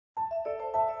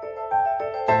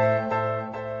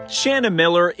Shanna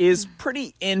Miller is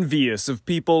pretty envious of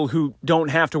people who don't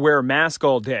have to wear a mask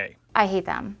all day. I hate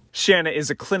them. Shanna is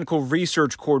a clinical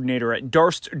research coordinator at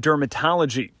Darst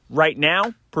Dermatology. Right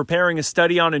now, preparing a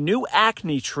study on a new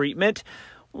acne treatment,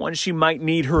 one she might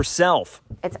need herself.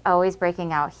 It's always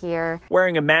breaking out here.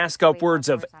 Wearing a mask upwards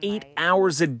of 8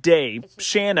 hours a day,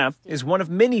 Shanna is one of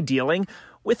many dealing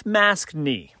with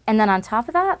Maskne. And then on top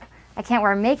of that, I can't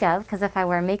wear makeup because if I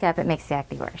wear makeup, it makes the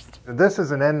acne worse. This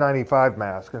is an N95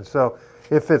 mask, and so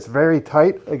if it's very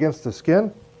tight against the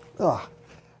skin,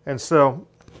 and so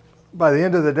by the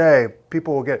end of the day,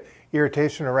 people will get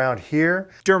irritation around here.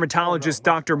 Dermatologist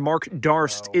Dr. Marc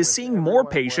Darst is seeing more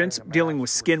patients dealing with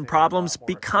skin problems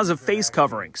because of face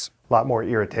coverings. A lot more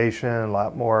irritation, a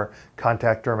lot more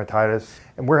contact dermatitis,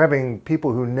 and we're having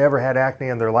people who never had acne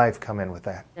in their life come in with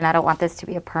that. And I don't want this to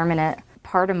be a permanent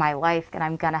part of my life that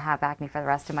I'm going to have acne for the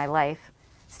rest of my life,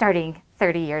 starting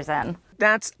 30 years in.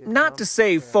 That's not to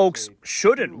say folks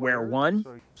shouldn't wear one.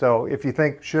 So if you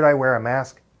think, should I wear a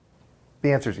mask?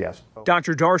 The answer is yes.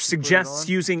 Dr. Darst suggests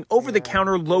using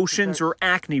over-the-counter lotions or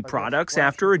acne products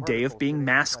after a day of being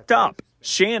masked up.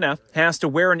 Shanna has to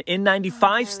wear an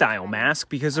N95 style mask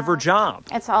because of her job.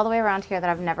 It's all the way around here that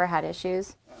I've never had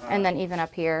issues, and then even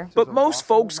up here. But most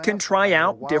folks can try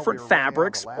out different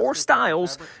fabrics or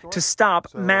styles to stop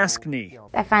maskne.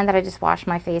 I find that I just wash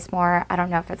my face more. I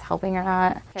don't know if it's helping or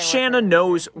not. Shanna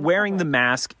knows wearing the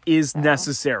mask is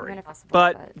necessary,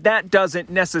 but that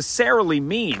doesn't necessarily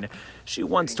mean she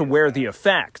wants to wear the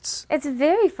effects. It's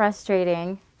very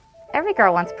frustrating. Every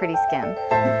girl wants pretty skin.